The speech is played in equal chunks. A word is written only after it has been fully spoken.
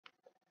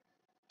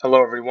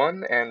Hello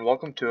everyone, and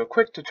welcome to a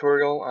quick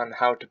tutorial on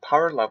how to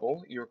power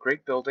level your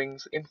great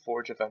buildings in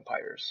Forge of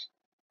Empires.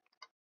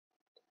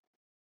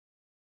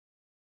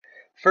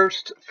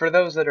 First, for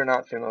those that are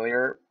not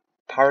familiar,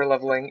 power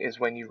leveling is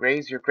when you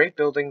raise your great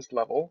building's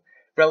level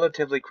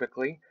relatively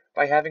quickly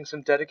by having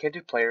some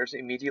dedicated players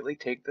immediately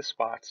take the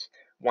spots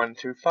 1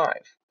 through 5.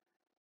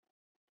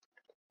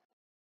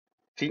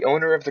 The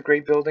owner of the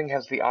great building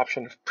has the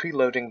option of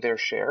preloading their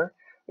share,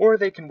 or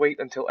they can wait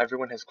until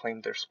everyone has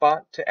claimed their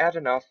spot to add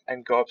enough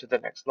and go up to the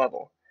next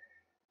level.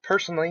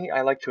 Personally,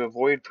 I like to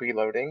avoid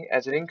preloading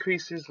as it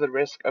increases the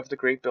risk of the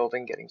great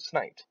building getting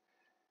sniped.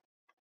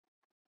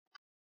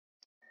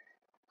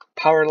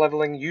 Power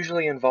leveling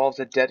usually involves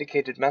a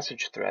dedicated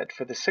message thread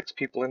for the 6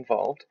 people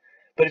involved,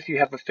 but if you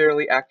have a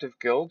fairly active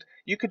guild,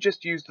 you could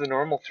just use the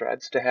normal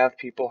threads to have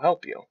people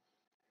help you.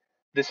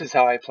 This is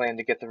how I plan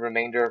to get the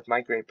remainder of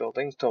my great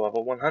buildings to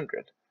level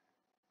 100.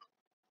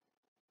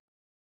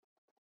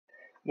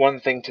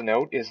 One thing to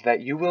note is that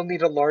you will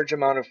need a large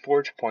amount of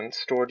forge points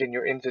stored in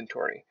your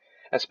inventory,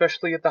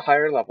 especially at the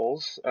higher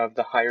levels of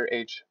the higher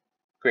age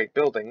great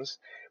buildings,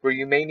 where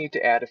you may need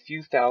to add a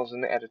few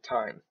thousand at a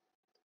time.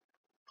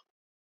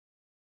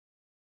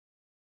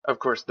 Of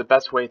course, the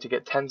best way to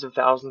get tens of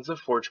thousands of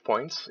forge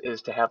points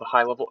is to have a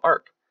high level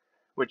arc,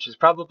 which is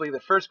probably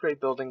the first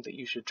great building that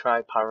you should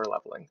try power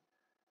leveling.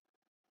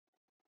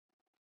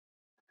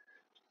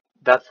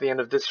 That's the end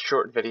of this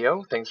short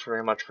video. Thanks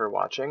very much for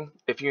watching.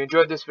 If you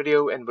enjoyed this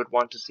video and would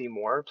want to see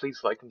more,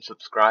 please like and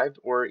subscribe,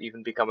 or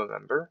even become a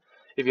member.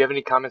 If you have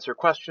any comments or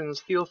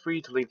questions, feel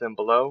free to leave them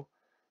below.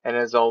 And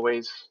as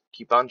always,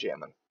 keep on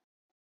jamming.